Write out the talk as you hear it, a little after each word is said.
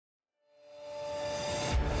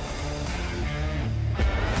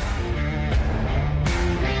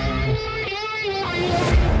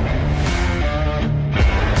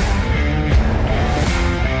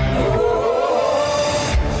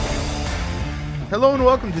Hello and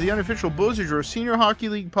welcome to the unofficial BSHL Senior Hockey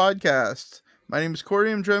League podcast. My name is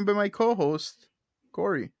Corey. I'm joined by my co-host,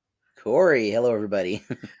 Corey. Corey, hello everybody.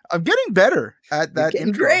 I'm getting better at that You're getting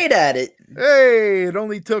intro. great at it. Hey, it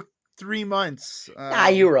only took 3 months.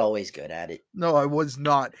 You were always good at it. No, I was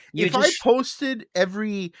not. I posted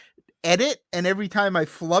every edit and every time I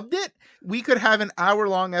flubbed it, we could have an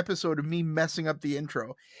hour-long episode of me messing up the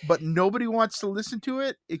intro. But nobody wants to listen to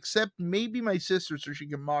it except maybe my sister so she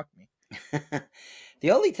can mock me.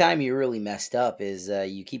 The only time you really messed up is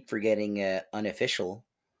you keep forgetting unofficial.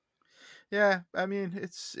 Yeah, I mean,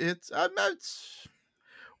 it's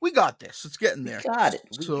we got this. It's getting there. We got it.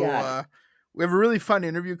 We have a really fun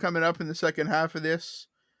interview coming up in the second half of this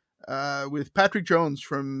with Patrick Jones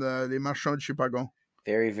from Les Marchands Shippagan.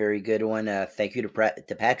 Very, very good one. Thank you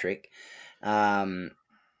to Patrick.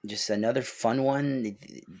 Just another fun one.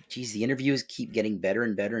 Geez, the interviews keep getting better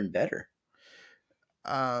and better and better.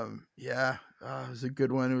 It was a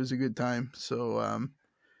good one. It was a good time. So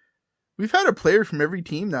we've had a player from every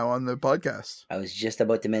team now on the podcast. I was just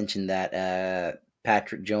about to mention that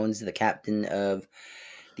Patrick Jones, the captain of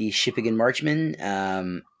the Shippagan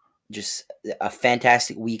Marchmen, just a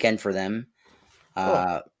fantastic weekend for them.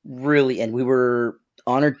 Really, and we were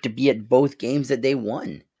honored to be at both games that they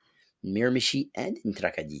won, Miramichi and in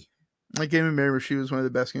Tracadie. That game in Miramichi was one of the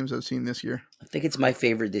best games I've seen this year. I think it's my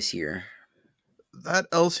favorite this year.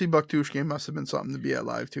 That LC Bucktouche game must have been something to be at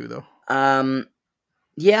live too, though.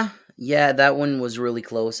 Yeah, that one was really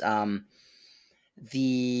close.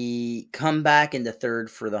 The comeback in the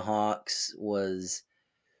third for the Hawks was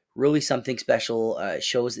really something special. It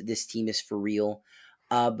shows that this team is for real.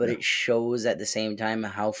 But it shows at the same time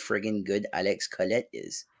how friggin' good Alex Colette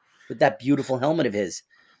is with that beautiful helmet of his.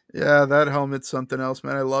 Yeah, that helmet's something else,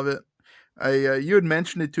 man. I love it. You had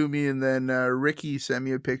mentioned it to me, and then Ricky sent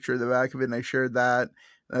me a picture of the back of it, and I shared that.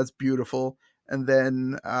 That's beautiful. And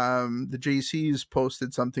then the JCs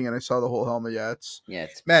posted something, and I saw the whole helmet. It's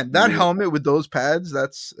man, that helmet with those pads,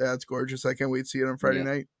 that's gorgeous. I can't wait to see it on Friday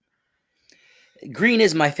night. Green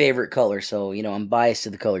is my favorite color, so I'm biased to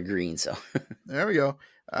the color green. So there we go.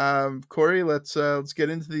 Corey, let's get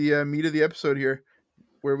into the meat of the episode here.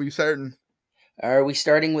 Where are we starting? Are we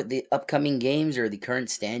starting with the upcoming games or the current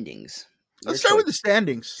standings? Let's start with the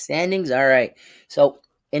standings. Standings, all right. So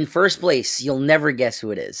in first place, you'll never guess who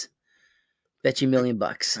it is. Bet you $1 million.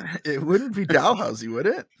 It wouldn't be Dalhousie, would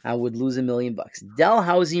it? I would lose $1 million.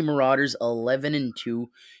 Dalhousie Marauders 11-2,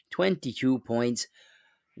 22 points.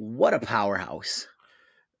 What a powerhouse.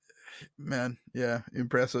 Man, yeah,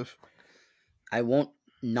 impressive. I won't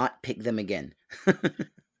not pick them again.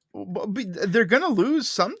 They're going to lose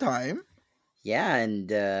sometime. Yeah,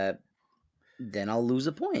 and then I'll lose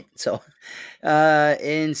a point. So,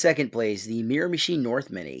 in second place, the Miramichi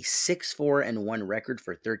Northmen, a 6-4-1 record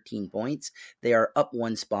for 13 points. They are up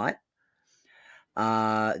 1 spot.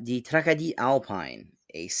 The Tracadie Alpine,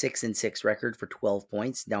 a 6-6 record for 12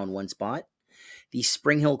 points, down 1 spot. The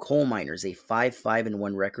Spring Hill Coal Miners, a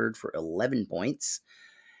 5-5-1 record for 11 points.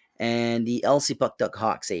 And the LC Puck Duck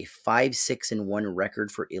Hawks, a 5-6-1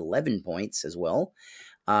 record for 11 points as well.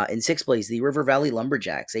 In sixth place, the River Valley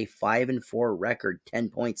Lumberjacks, a 5-4 record, 10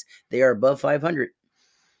 points. They are above 500.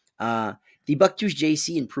 The Bucktouche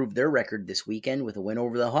JC improved their record this weekend with a win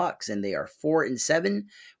over the Hawks, and they are 4-7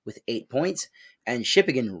 with 8 points. And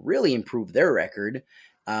Shippagan really improved their record.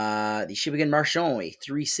 The Shippagan Marchands, a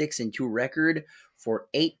 3-6-2 record for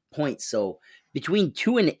 8 points. So between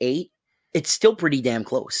 2 and 8, it's still pretty damn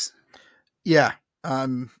close. Yeah.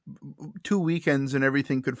 2 weekends and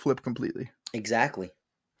everything could flip completely. Exactly.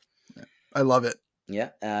 I love it.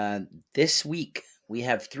 Yeah. This week, we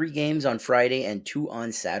have 3 games on Friday and 2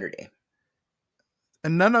 on Saturday.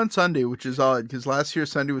 And none on Sunday, which is odd, because last year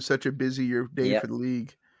Sunday was such a busy day for the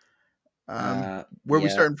league. Where are we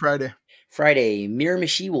starting Friday? Friday,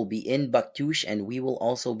 Miramichi will be in Bucktouche, and we will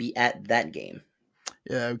also be at that game.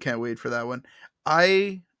 Yeah, we can't wait for that one.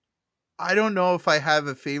 I don't know if I have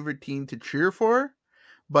a favorite team to cheer for,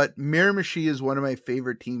 but Miramichi is one of my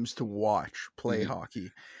favorite teams to watch play hockey.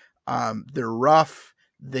 They're rough.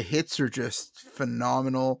 The hits are just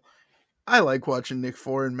phenomenal. I like watching Nick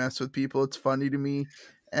Foran mess with people. It's funny to me.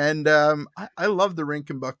 And I love the rink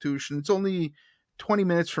in Bucktouche, and it's only 20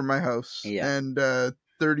 minutes from my house and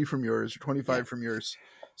 30 from yours or 25 from yours.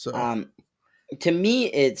 So to me,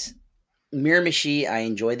 it's Miramichi. I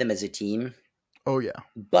enjoy them as a team. Oh, yeah.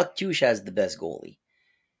 Bucktouche has the best goalie.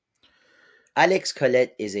 Alex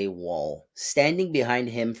Colette is a wall. Standing behind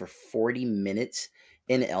him for 40 minutes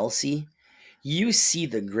in LC, you see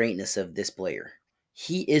the greatness of this player.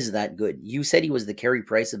 He is that good. You said he was the Carey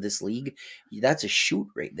Price of this league. That's a shoot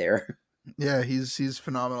right there. Yeah, he's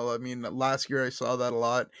phenomenal. I mean, last year I saw that a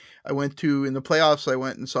lot. I went to in the playoffs. I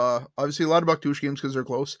went and saw obviously a lot of Bucktouche games because they're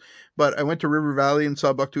close. But I went to River Valley and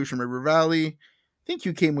saw Bucktouche and River Valley. I think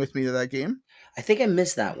you came with me to that game. I think I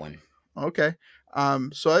missed that one. Okay.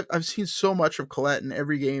 So I've seen so much of Colette in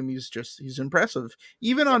every game. He's impressive.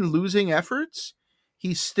 Even Yep. on losing efforts,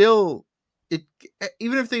 he's still it.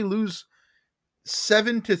 Even if they lose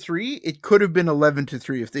 7-3, it could have been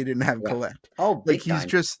 11-3 if they didn't have Yeah. Colette. Oh, Like big he's time.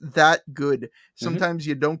 just that good. Mm-hmm. Sometimes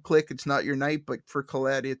you don't click, it's not your night, but for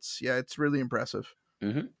Colette, it's really impressive.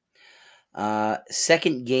 Mm-hmm.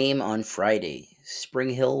 Second game on Friday. Spring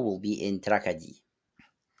Hill will be in Tracadie.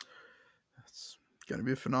 It's gonna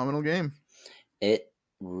be a phenomenal game. It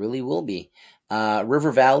really will be.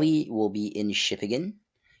 River Valley will be in Shippagan.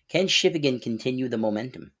 Can Shippagan continue the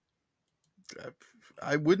momentum?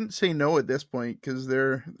 I wouldn't say no at this point because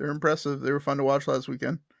they're impressive. They were fun to watch last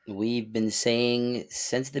weekend. We've been saying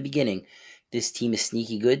since the beginning, this team is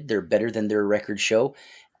sneaky good. They're better than their record show,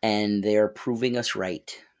 and they are proving us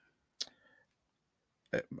right.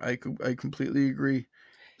 I completely agree.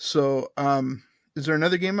 So, is there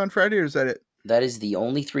another game on Friday, or is that it? That is the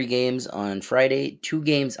only 3 games on Friday, 2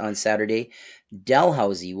 games on Saturday.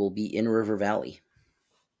 Dalhousie will be in River Valley.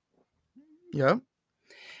 Yeah.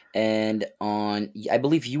 And I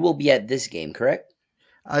believe you will be at this game, correct?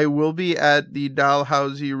 I will be at the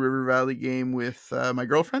Dalhousie River Valley game with my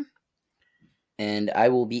girlfriend. And I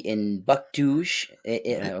will be in Bucktouche.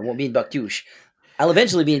 I won't be in Bucktouche. I'll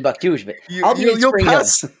eventually be in Bucktouche, but I'll be in Spring Hill.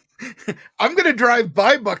 I'm going to drive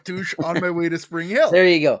by Bucktouche on my way to Spring Hill. There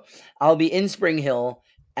you go. I'll be in Spring Hill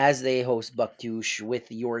as they host Bucktouche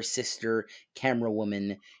with your sister, camera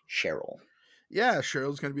woman, Cheryl. Yeah,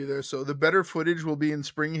 Cheryl's going to be there. So the better footage will be in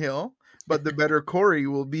Spring Hill, but the better Corey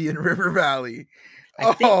will be in River Valley.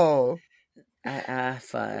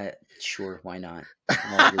 Sure, why not?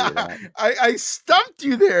 I'll agree with that. I stumped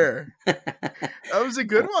you there. That was a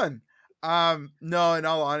good one. No, in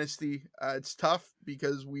all honesty, it's tough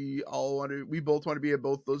because we both want to be at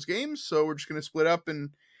both those games. So we're just going to split up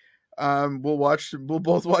and we'll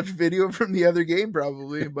both watch video from the other game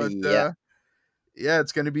probably. But yeah,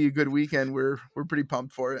 it's going to be a good weekend. We're pretty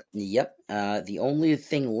pumped for it. Yep. The only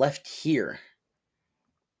thing left here,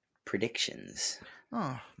 predictions.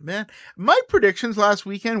 Oh, man. My predictions last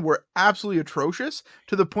weekend were absolutely atrocious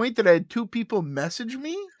to the point that I had 2 people message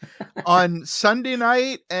me on Sunday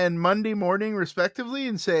night and Monday morning, respectively,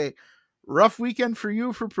 and say, rough weekend for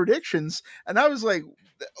you for predictions. And I was like,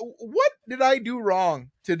 what did I do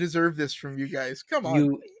wrong to deserve this from you guys? Come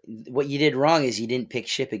on. What you did wrong is you didn't pick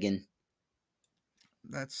Shippagan.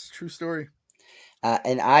 That's a true story.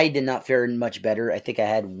 And I did not fare much better. I think I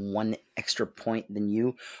had 1 extra point than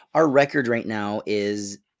you. Our record right now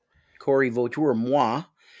is Corey Vautour, moi,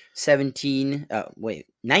 19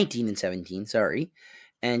 and 17, sorry.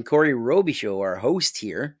 And Corey Robichaud, our host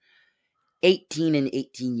here, 18 and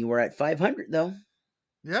 18. You were at 500, though.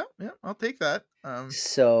 Yeah, I'll take that.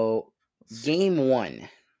 So, game 1.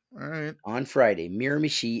 All right. On Friday,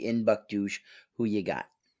 Miramichi in Bucktouche. Who you got?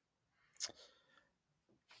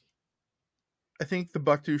 I think the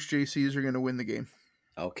Bucktouche JCs are going to win the game.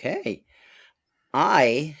 Okay.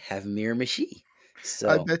 I have Miramichi. So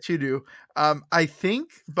I bet you do. I think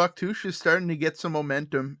Bucktouche is starting to get some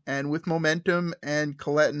momentum, and with momentum and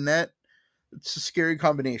Colette and net, it's a scary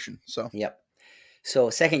combination. So yep. So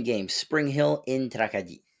second game, Spring Hill in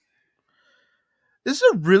Tracadie. This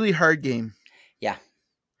is a really hard game. Yeah.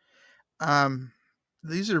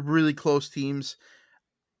 These are really close teams.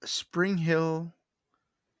 Spring Hill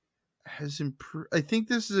has improved. I think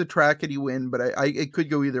this is a Tracadie win, but it could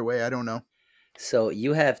go either way. I don't know. So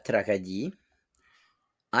you have Tracadie.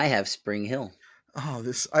 I have Spring Hill. Oh,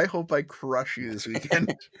 I hope I crush you this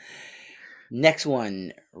weekend. Next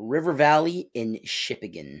one, River Valley in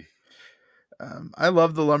Shippagan. I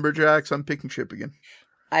love the Lumberjacks. I'm picking Shippagan.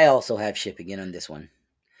 I also have Shippagan on this one.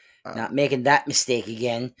 Not making that mistake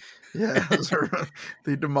again. Yeah,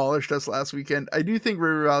 they demolished us last weekend. I do think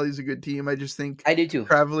River Valley's a good team. I just think I do too.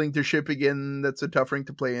 Traveling to Shippagan, that's a tough ring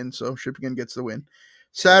to play in, so Shippagan gets the win.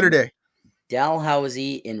 Saturday,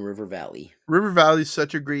 Dalhousie in River Valley. River Valley's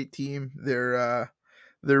such a great team. They're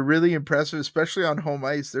really impressive, especially on home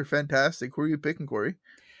ice. They're fantastic. Who are you picking, Corey?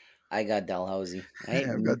 I got Dalhousie. I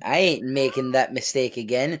ain't making that mistake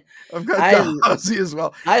again. I've got Dalhousie as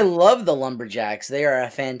well. I love the Lumberjacks. They are a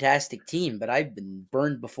fantastic team, but I've been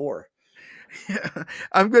burned before. Yeah,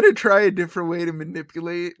 I'm going to try a different way to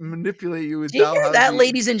manipulate you with Dalhousie. Do you hear that,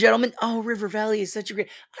 ladies and gentlemen? Oh, River Valley is such a great...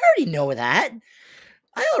 I already know that.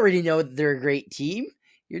 I already know that they're a great team.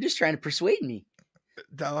 You're just trying to persuade me.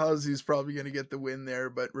 Dalhousie's probably going to get the win there,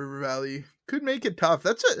 but River Valley could make it tough.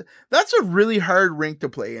 That's a really hard rink to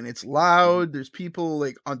play, and it's loud. There's people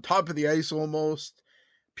like on top of the ice almost.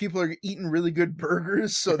 People are eating really good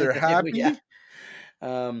burgers, so they're happy.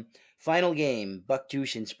 Final game,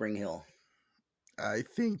 Bucktouche and Spring Hill. I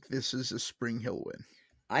think this is a Spring Hill win.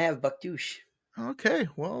 I have Bucktouche. Okay,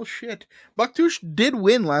 well, shit. Bucktouche did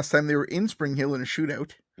win last time they were in Spring Hill in a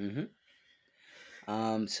shootout.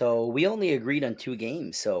 So we only agreed on 2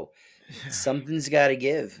 games, so something's got to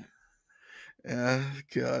give.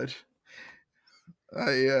 God.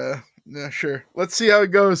 Sure. Let's see how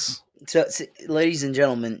it goes. So, ladies and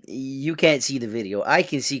gentlemen, you can't see the video. I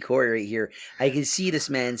can see Corey right here. I can see this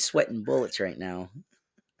man sweating bullets right now.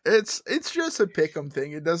 It's just a pick'em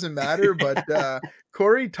thing. It doesn't matter, but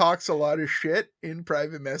Corey talks a lot of shit in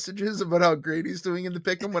private messages about how great he's doing in the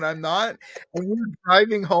pick'em when I'm not. And we're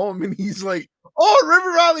driving home, and he's like, "Oh,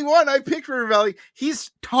 River Valley won! I picked River Valley." He's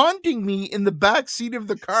taunting me in the back seat of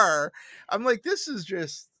the car. I'm like, this is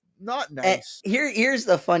just not nice. And here's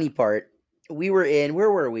the funny part. Where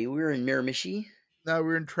were we? We were in Miramichi. No,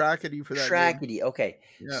 we're in Trackety for that. Trackety, okay.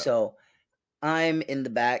 Yeah. So I'm in the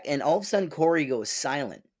back, and all of a sudden Corey goes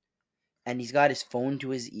silent, and he's got his phone to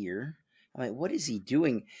his ear. I'm like, what is he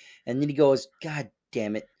doing? And then he goes, "God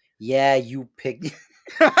damn it! Yeah, you picked.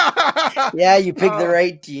 Yeah, you picked the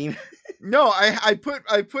right team." No, I put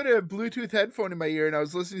a Bluetooth headphone in my ear, and I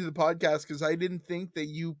was listening to the podcast because I didn't think that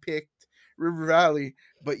you picked River Valley,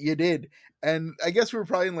 but you did. And I guess we were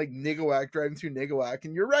probably in like Nigawak, driving through Nigawak,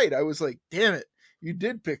 and you're right. I was like, damn it, you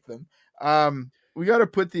did pick them. We got to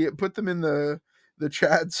put them in the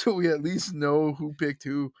chat so we at least know who picked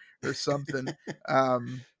who or something.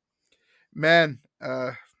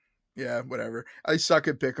 Yeah, whatever. I suck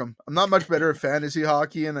at pick'em. I'm not much better at fantasy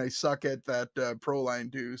hockey, and I suck at that pro line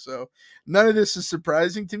too. So none of this is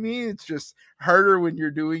surprising to me. It's just harder when you're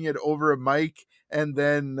doing it over a mic and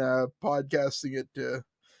then podcasting it to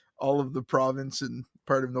all of the province and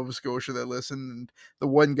part of Nova Scotia that listen, and the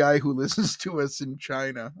one guy who listens to us in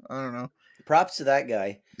China. I don't know. Props to that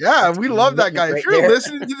guy. Yeah, we love that guy. If you're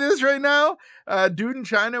listening to this right now, dude in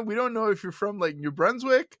China, we don't know if you're from like New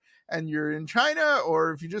Brunswick and you're in China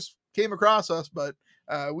or if you just came across us, but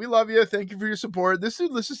we love you. Thank you for your support. This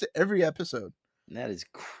dude listens to every episode. That is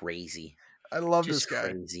crazy. I love this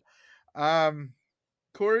guy. Crazy.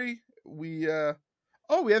 Corey, we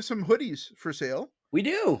have some hoodies for sale. We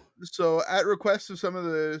do. So at request of some of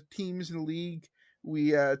the teams in the league,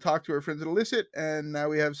 we talked to our friends at Illicit, and now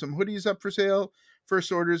we have some hoodies up for sale. First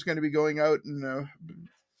order is going to be going out in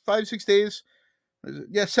 5-6 days.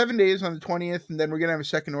 7 days on the 20th, and then we're going to have a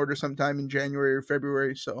second order sometime in January or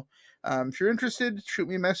February. So if you're interested, shoot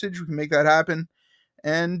me a message. We can make that happen.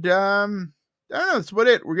 And I don't know. That's about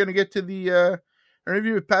it. We're going to get to the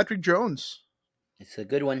interview with Patrick Jones. It's a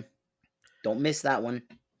good one. Don't miss that one.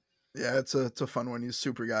 Yeah, it's a fun one. He's a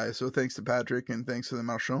super guy. So thanks to Patrick and thanks to the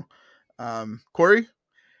Marchand. Corey,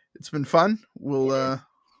 it's been fun. We'll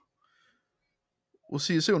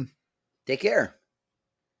see you soon. Take care.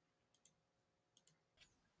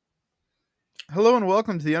 Hello and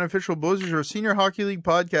welcome to the unofficial Beausejour Senior Hockey League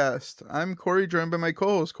podcast. I'm Corey, joined by my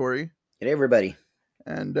co-host Corey. Hey everybody.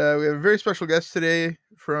 And we have a very special guest today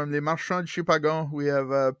from Les Marchands de Shippagan. We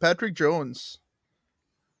have Patrick Jones.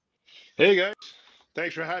 Hey guys,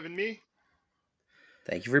 thanks for having me.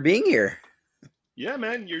 Thank you for being here. Yeah,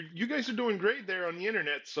 man, you guys are doing great there on the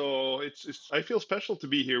internet. So it's I feel special to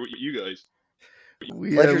be here with you guys.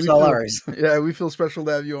 Pleasure's all ours. Yeah, we feel special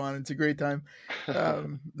to have you on. It's a great time.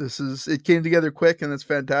 It came together quick, and it's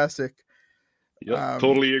fantastic. Yep,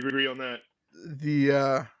 totally agree on that.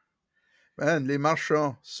 Les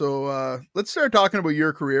Marchands. So let's start talking about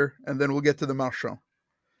your career, and then we'll get to the Marchands.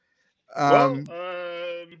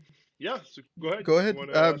 Yeah, so go ahead. Go ahead. You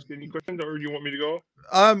want to ask any questions, or do you want me to go?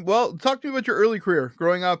 Well, talk to me about your early career.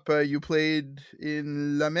 Growing up, you played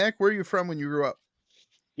in Lamec. Where are you from when you grew up?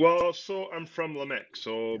 Well, so I'm from Lamec.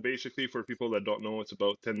 So basically, for people that don't know, it's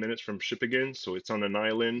about 10 minutes from Shippagan. So it's on an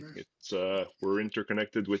island. It's we're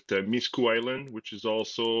interconnected with Miscou Island, which is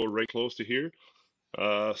also right close to here.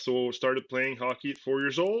 So started playing hockey at 4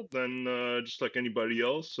 years old. Then just like anybody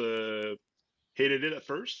else, hated it at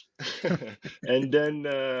first. And then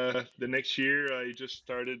the next year, I just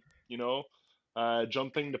started,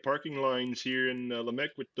 jumping the parking lines here in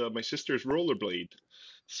Lamec with my sister's rollerblade.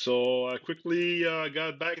 So I quickly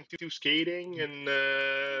got back into skating, and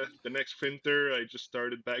the next winter I just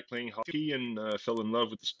started back playing hockey and fell in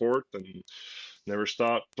love with the sport and never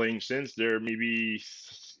stopped playing since. There maybe,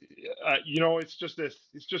 it's just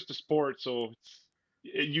a sport, so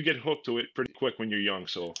you get hooked to it pretty quick when you're young.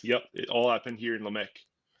 So yep, it all happened here in Lamec.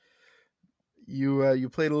 You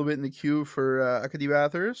played a little bit in the queue for Acadie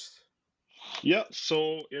Bathurst. Yeah,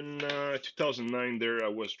 so in 2009 there I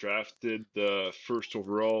was drafted first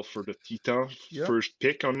overall for the Titans, Yeah. first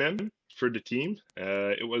pick on them for the team.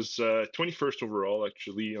 It was 21st overall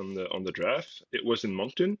actually on the draft. It was in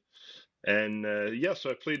Moncton. And yeah, so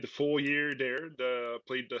I played the full year there.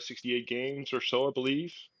 Played 68 games or so, I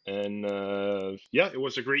believe. And yeah, it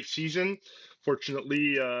was a great season.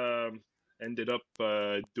 Fortunately, ended up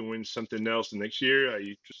doing something else the next year.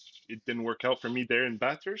 It didn't work out for me there in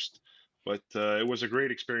Bathurst, but it was a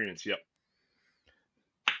great experience. Yep.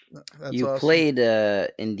 That's You awesome. played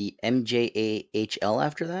in the MJAHL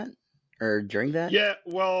after that, or during that? Yeah.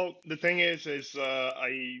 Well, the thing is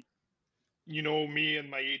me and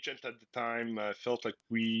my agent at the time felt like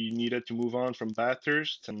we needed to move on from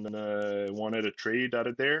Bathurst and wanted a trade out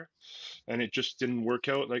of there, and it just didn't work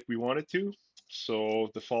out like we wanted to. So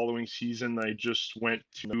the following season, I just went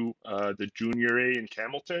to the Junior A in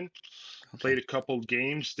Camelton, played a couple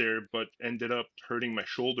games there, but ended up hurting my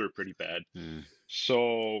shoulder pretty bad.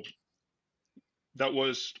 So that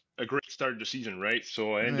was a great start to the season, right?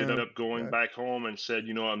 So I ended up going back home and said,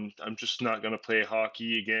 I'm just not gonna play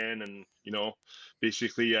hockey again, and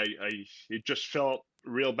basically I it just felt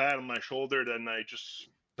real bad on my shoulder. Then I just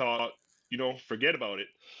thought, forget about it.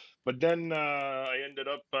 But then I ended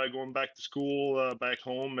up going back to school back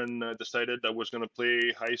home and decided I was going to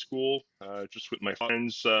play high school just with my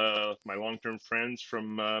friends, my long-term friends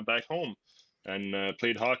from back home, and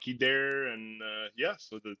played hockey there. And yeah,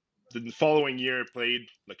 so the following year I played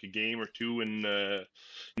like a game or two in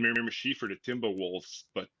Miramichi for the Timberwolves,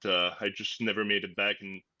 but I just never made it back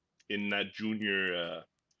in that junior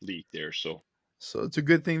league there. So it's a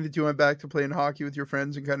good thing that you went back to playing hockey with your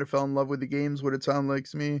friends and kind of fell in love with the games. What it sounds like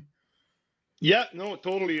to me. Yeah, no,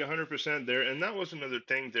 totally 100% there. And that was another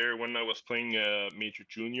thing there when I was playing Major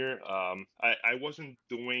Junior. I wasn't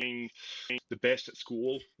doing the best at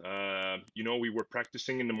school. We were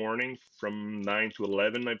practicing in the morning from 9 to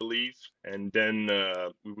 11, I believe. And then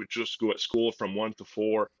we would just go at school from 1 to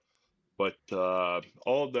 4. But the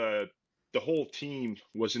whole team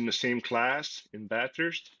was in the same class in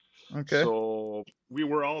Bathurst. Okay. So we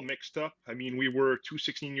were all mixed up. I mean, we were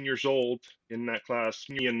 16 years old in that class,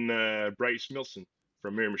 me and Bryce Milson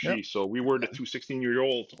from Miramichi. Yep. So we were the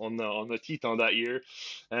 16-year-old on the Teton that year.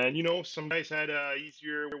 And, some guys had a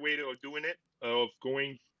easier way of doing it, of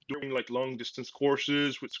doing like long distance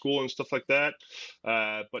courses with school and stuff like that.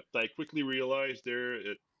 But I quickly realized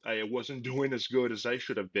I wasn't doing as good as I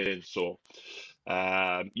should have been. So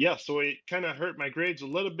so it kind of hurt my grades a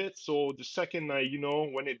little bit. So the second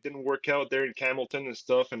when it didn't work out there in Camelton and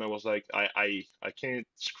stuff, and I was like, I can't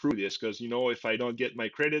screw this, because if I don't get my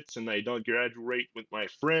credits and I don't graduate with my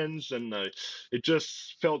friends, and it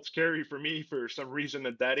just felt scary for me for some reason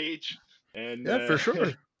at that age. And yeah, for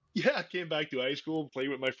sure. Yeah, I came back to high school, played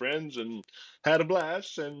with my friends, and had a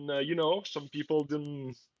blast. And some people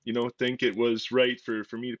didn't think it was right for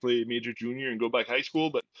me to play Major Junior and go back high school,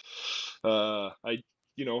 but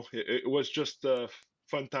it was just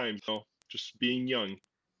fun time, just being young.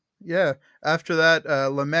 Yeah. After that,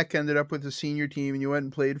 Lamec ended up with the senior team, and you went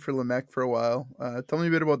and played for Lamec for a while. Tell me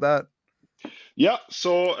a bit about that. Yeah,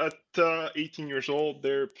 so at 18 years old,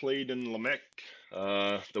 there played in Lamec.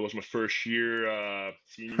 That was my first year,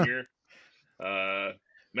 senior.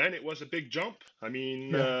 Man, it was a big jump. I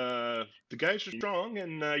mean, the guys are strong,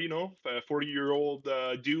 and a 40-year-old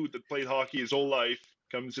dude that played hockey his whole life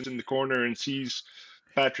comes in the corner and sees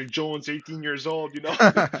Patrick Jones, 18 years old,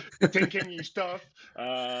 thinking he's tough.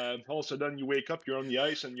 All of a sudden, you wake up, you're on the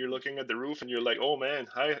ice, and you're looking at the roof, and you're like, oh man,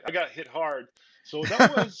 I got hit hard. So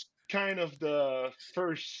that was kind of the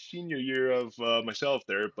first senior year of myself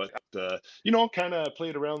there, but kind of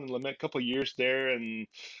played around in Lamec a couple of years there, and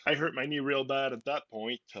I hurt my knee real bad at that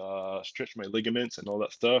point, stretched my ligaments and all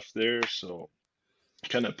that stuff there, so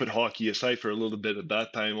kind of put hockey aside for a little bit at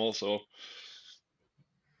that time also.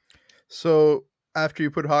 So after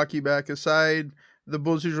you put hockey back aside, the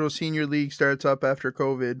BSHL Senior League starts up after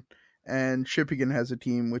COVID, and Shippagan has a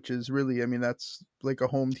team, which is really, that's like a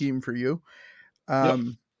home team for you.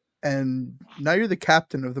 And now you're the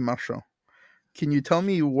captain of the Marchands. Can you tell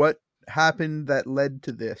me what happened that led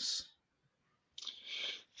to this?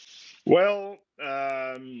 Well,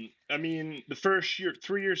 the first year,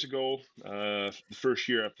 3 years ago, the first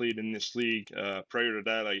year I played in this league, prior to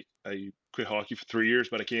that, I quit hockey for 3 years,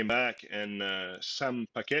 but I came back, and Sam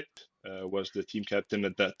Paquette was the team captain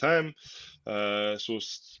at that time. So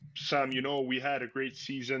Sam, we had a great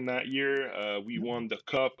season that year. We won the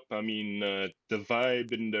cup. The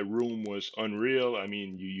vibe in the room was unreal.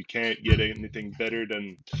 You can't get anything better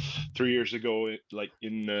than 3 years ago, like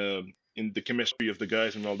in in the chemistry of the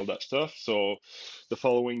guys and all of that stuff. So the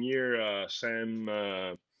following year, Sam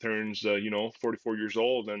turns 44 years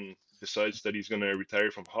old and decides that he's going to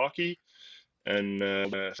retire from hockey. And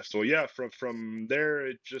so yeah, from there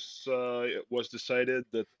it was decided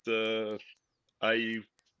that I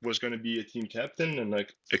was going to be a team captain, and I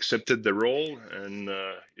accepted the role. And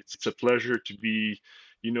it's a pleasure to be,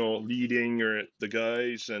 leading the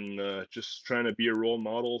guys and just trying to be a role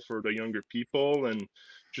model for the younger people and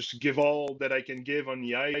just give all that I can give on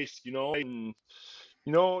the ice, and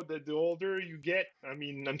the older you get, I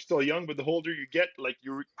mean, I'm still young, but the older you get, like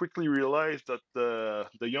you quickly realize that the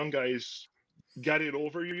young guys got it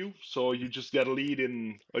over you, so you just got to lead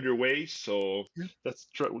in other ways. So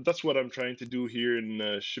that's what I'm trying to do here in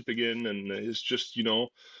Shippagan, and it's just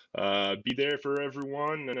be there for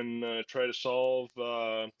everyone and try to solve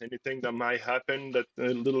anything that might happen, that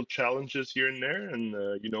little challenges here and there, and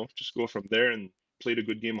just go from there and play the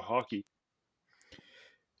good game of hockey.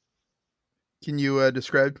 Can you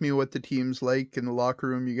describe to me what the team's like in the locker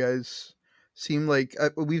room? You guys seem like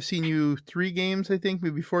we've seen you 3 games, I think,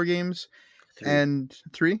 maybe 4 games. 3. And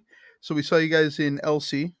 3. So we saw you guys in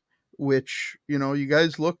LC, which, you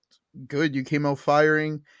guys looked good. You came out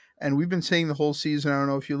firing. And we've been saying the whole season, I don't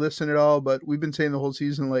know if you listen at all, but we've been saying the whole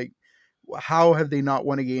season, like, how have they not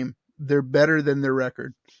won a game? They're better than their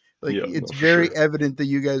record. Like, it's very evident that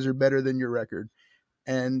you guys are better than your record.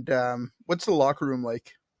 And what's the locker room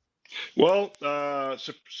like? Well,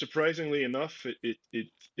 surprisingly enough, it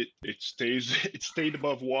stayed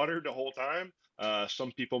above water the whole time.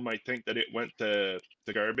 Some people might think that it went to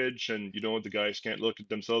the garbage, and the guys can't look at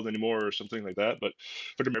themselves anymore or something like that. But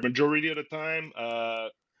for the majority of the time,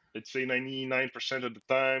 I'd say 99% of the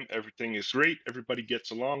time, everything is great. Everybody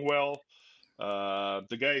gets along well.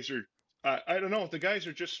 The guys are, I don't know, the guys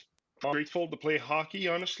are just grateful to play hockey,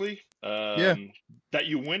 honestly. That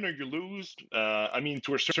you win or you lose. I mean,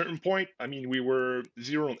 to a certain point, I mean, we were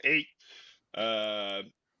 0-8.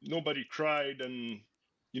 Nobody cried and,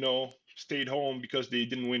 stayed home because they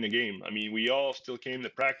didn't win a game. I mean, we all still came to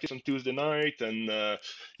practice on Tuesday night, and,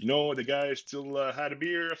 the guys still had a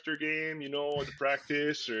beer after a game, the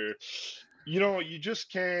practice, or, you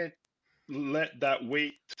just can't let that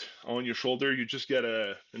weight on your shoulder. You just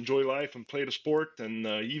gotta enjoy life and play the sport, and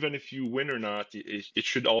even if you win or not, it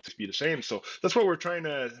should always be the same. So that's what we're trying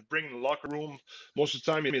to bring in the locker room. Most of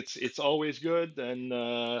the time it's always good, and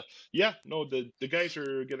the guys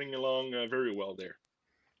are getting along very well there.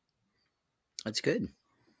 That's good.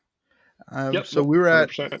 So we were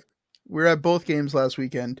at both games last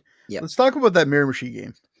weekend. Let's talk about that Miramichi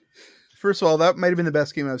game. First of all, that might have been the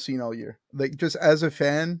best game I've seen all year. Like, just as a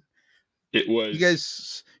fan, it was.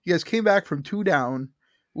 You guys came back from 2 down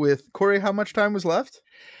with Corey. How much time was left?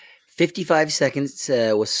 55 seconds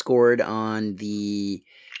was scored when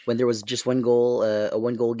there was just one goal, a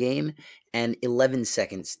 1-goal game, and 11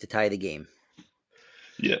 seconds to tie the game.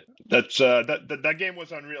 Yeah, that's that game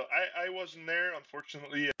was unreal. I wasn't there,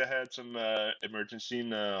 unfortunately. I had some emergency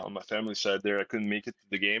on my family side there. I couldn't make it to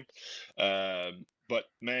the game. But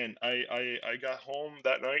man, I got home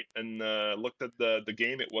that night and looked at the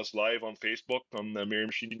game. It was live on Facebook on the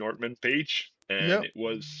Miramichi Northman page, and it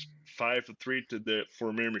was 5-3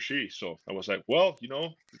 for Miramichi. So I was like, well,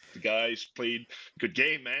 the guys played good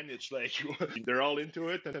game, man. It's like they're all into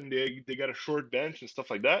it, and they got a short bench and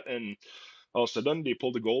stuff like that, and all of a sudden they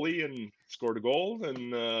pulled the goalie and scored a goal,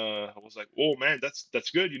 and I was like, "Oh man, that's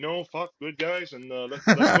good, fuck, good guys, and let's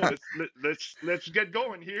go, let's get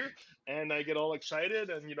going here." And I get all excited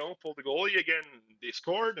and pull the goalie again. They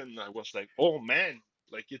scored, and I was like, "Oh man,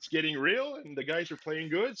 like it's getting real, and the guys are playing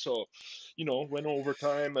good." So, went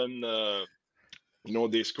overtime, and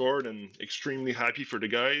they scored, and extremely happy for the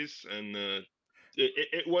guys, and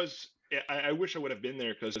it was. I wish I would have been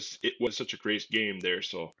there because it was such a great game there.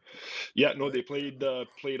 So, they played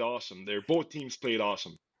awesome. Both teams played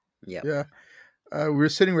awesome. Yeah. We were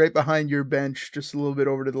sitting right behind your bench, just a little bit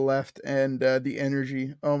over to the left, and the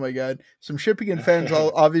energy. Oh my God! Some Shippagan fans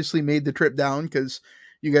obviously made the trip down because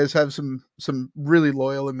you guys have some really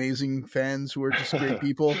loyal, amazing fans who are just great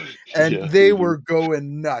people, and they were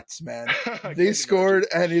going nuts, man. They scored,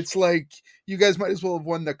 and it's like you guys might as well have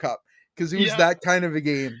won the cup. Because it was that kind of a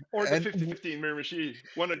game. Or the 50-50 in Miramichi.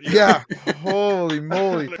 Yeah, holy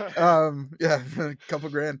moly. A couple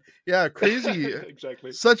grand. Yeah, crazy.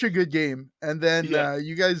 Exactly. Such a good game. And then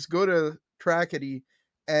you guys go to Trackety,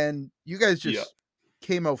 and you guys just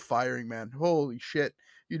came out firing, man. Holy shit.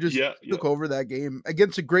 You just took over that game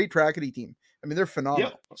against a great Trackety team. I mean, they're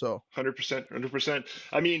phenomenal. So 100%.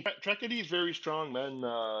 I mean, Trackety is very strong, man.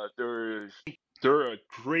 They're a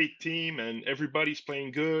great team, and everybody's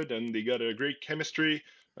playing good, and they got a great chemistry.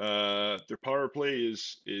 Their power play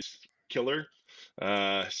is killer.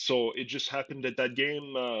 So it just happened that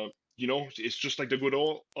game. It's just like the good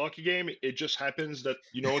old hockey game. It just happens that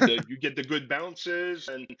that you get the good bounces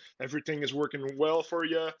and everything is working well for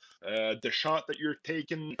you. The shot that you're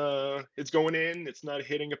taking, it's going in. It's not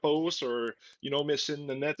hitting a post or missing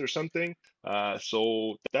the net or something.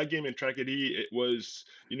 So that game in Tragedy, it was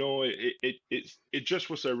it just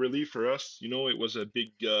was a relief for us. It was a big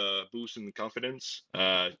boost in confidence.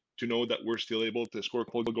 To know that we're still able to score a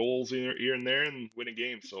couple of goals here and there and win a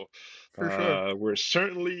game. So For sure. we're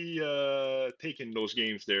certainly taking those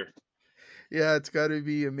games there. Yeah, it's got to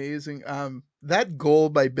be amazing. That goal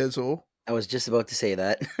by Bizzle. I was just about to say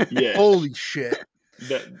that. Yes. Holy shit.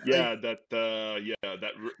 That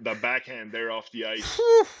backhand there off the ice.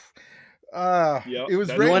 It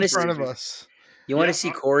was right in front of us. You want to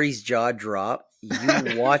see Corey's jaw drop?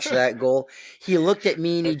 You watch that goal. He looked at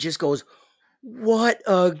me and he just goes, "What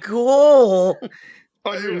a goal!"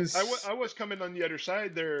 I was coming on the other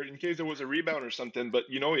side there in case there was a rebound or something, but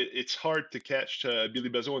it's hard to catch Billy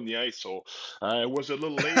Bezo on the ice, so I was a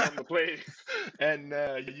little late on the play, and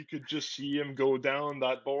you could just see him go down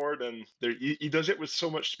that board, and he does it with so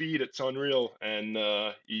much speed, it's unreal, and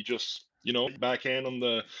he just backhand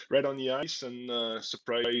right on the ice and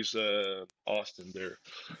surprise Austin there.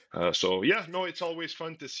 So yeah, no, it's always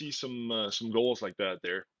fun to see some goals like that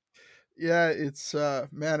there. Yeah, it's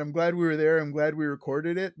man, I'm glad we were there. I'm glad we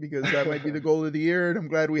recorded it because that might be the goal of the year, and I'm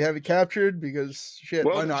glad we have it captured because shit,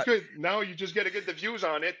 why not? Good. Now you just get to get the views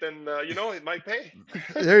on it, and it might pay.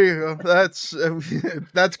 There you go. That's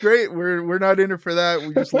great. We're not in it for that.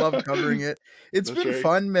 We just love covering it. It's been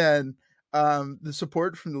fun, man. The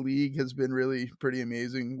support from the league has been really pretty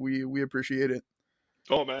amazing. We appreciate it.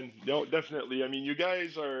 Oh man, no, definitely. I mean, you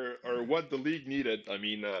guys are what the league needed. I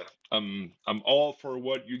mean, I'm all for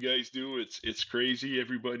what you guys do. It's crazy.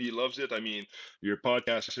 Everybody loves it. I mean, your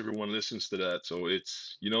podcast, everyone listens to that. So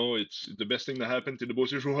it's it's the best thing that happened to the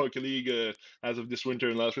BSHL Hockey League as of this winter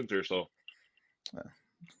and last winter. So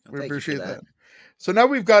we appreciate that. So now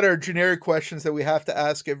we've got our generic questions that we have to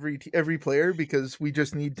ask every player because we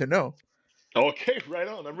just need to know. Okay, right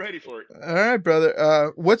on. I'm ready for it. All right,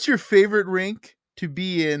 brother. What's your favorite rink to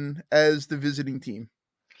be in as the visiting team?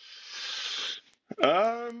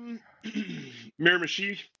 Miramichi.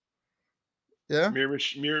 Yeah,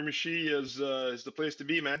 Miramichi is the place to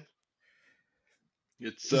be, man.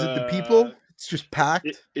 Is it the people? It's just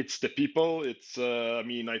packed. It's the people. It's I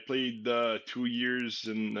mean, I played 2 years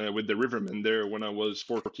with the Rivermen there when I was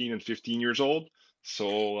 14 and 15 years old.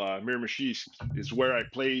 So Miramichi is where I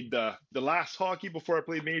played the last hockey before I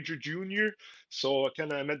played major junior. So I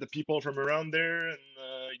kind of met the people from around there, and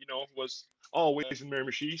was always in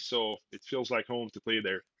Miramichi. So it feels like home to play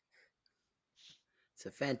there. It's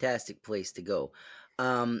a fantastic place to go.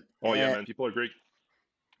 Yeah, man, people are great.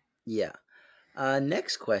 Yeah.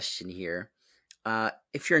 Next question here.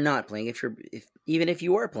 If you're not playing, even if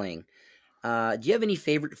you are playing, do you have any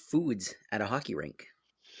favorite foods at a hockey rink?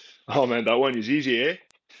 Oh man, that one is easy, eh?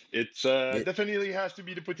 It's definitely has to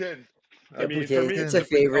be the poutine. I mean, for me, it's a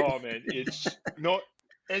favorite. Oh man, it's not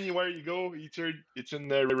anywhere you go. Either it's in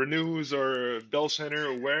the Renews or Bell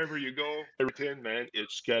Center or wherever you go. Poutine, man,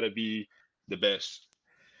 it's gotta be the best.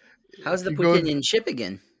 How's the poutine in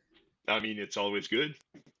Shippagan? I mean, it's always good.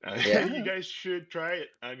 Yeah. You guys should try it.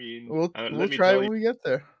 I mean, we'll try it when we get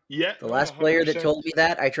there. Yeah. The last player that told me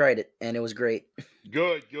that, I tried it, and it was great.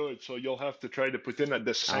 Good. So you'll have to try to put in at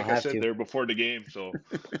this, like I said there before the game. So,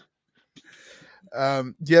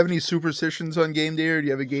 do you have any superstitions on game day, or do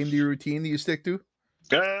you have a game day routine that you stick to?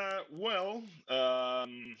 Well,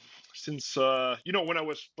 since when I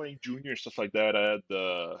was playing junior and stuff like that, I had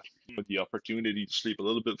the opportunity to sleep a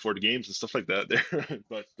little bit before the games and stuff like that there.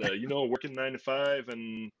 But working 9 to 5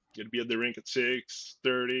 and gonna be at the rink at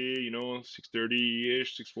 6:30,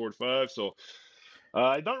 6:30-ish, 6:45. So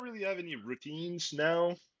I don't really have any routines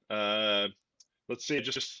now. Let's say I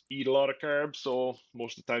just eat a lot of carbs, so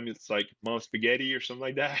most of the time it's like mom spaghetti or something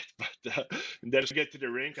like that. But then I get to the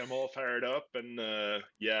rink, I'm all fired up, and I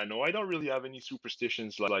don't really have any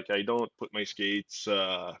superstitions. Like I don't put my skates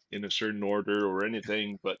in a certain order or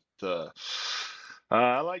anything, but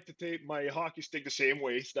I like to tape my hockey stick the same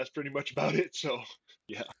way. So that's pretty much about it. So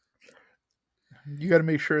yeah. You got to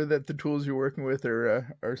make sure that the tools you're working with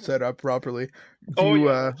are set up properly.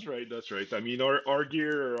 That's right. I mean, our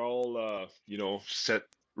gear are all set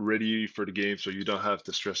ready for the game, so you don't have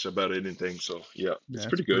to stress about anything. So yeah, it's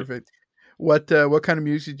pretty good. Perfect. What kind of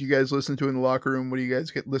music do you guys listen to in the locker room? What do you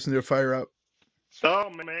guys listen to fire up? Oh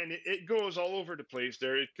man, it goes all over the place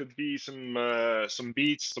there. It could be some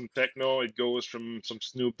beats, some techno. It goes from some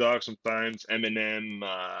Snoop Dogg sometimes, Eminem,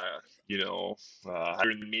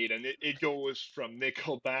 Iron Maiden. It goes from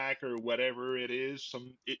Nickelback or whatever it is.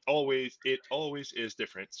 It always is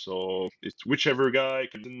different. So it's whichever guy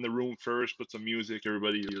comes in the room first, put some music,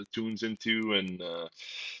 everybody tunes into, and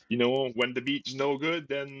when the beat's no good,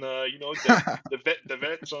 then the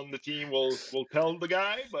vets on the team will tell the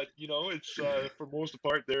guy, but it's for most of the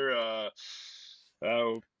part they're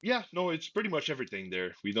yeah, no, it's pretty much everything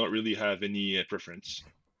there. We don't really have any preference.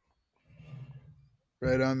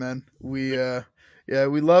 Right on, man. We love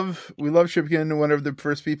Shippagan. One of the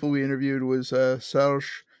first people we interviewed was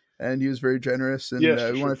Serge, and he was very generous. And Yes,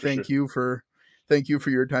 for we sure, want for to sure. thank you for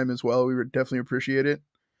your time as well. We would definitely appreciate it.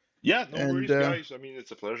 Yeah, no And worries, guys. I mean,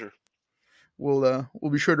 it's a pleasure.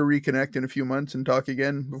 we'll be sure to reconnect in a few months and talk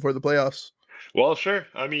again before the playoffs. Well, sure.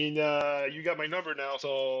 I mean, you got my number now,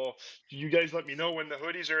 so you guys let me know when the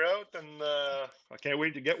hoodies are out, and I can't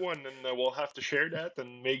wait to get one, and we'll have to share that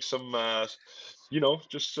and make some,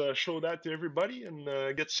 just show that to everybody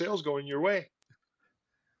and get sales going your way.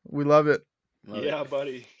 We love it. Love Yeah, it.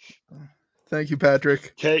 buddy. Thank you,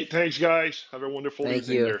 Patrick. Okay, thanks, guys. Have a wonderful Thank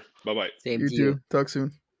evening you. there. Bye-bye. Same You to too. you. Talk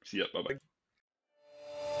soon. See ya. Bye-bye.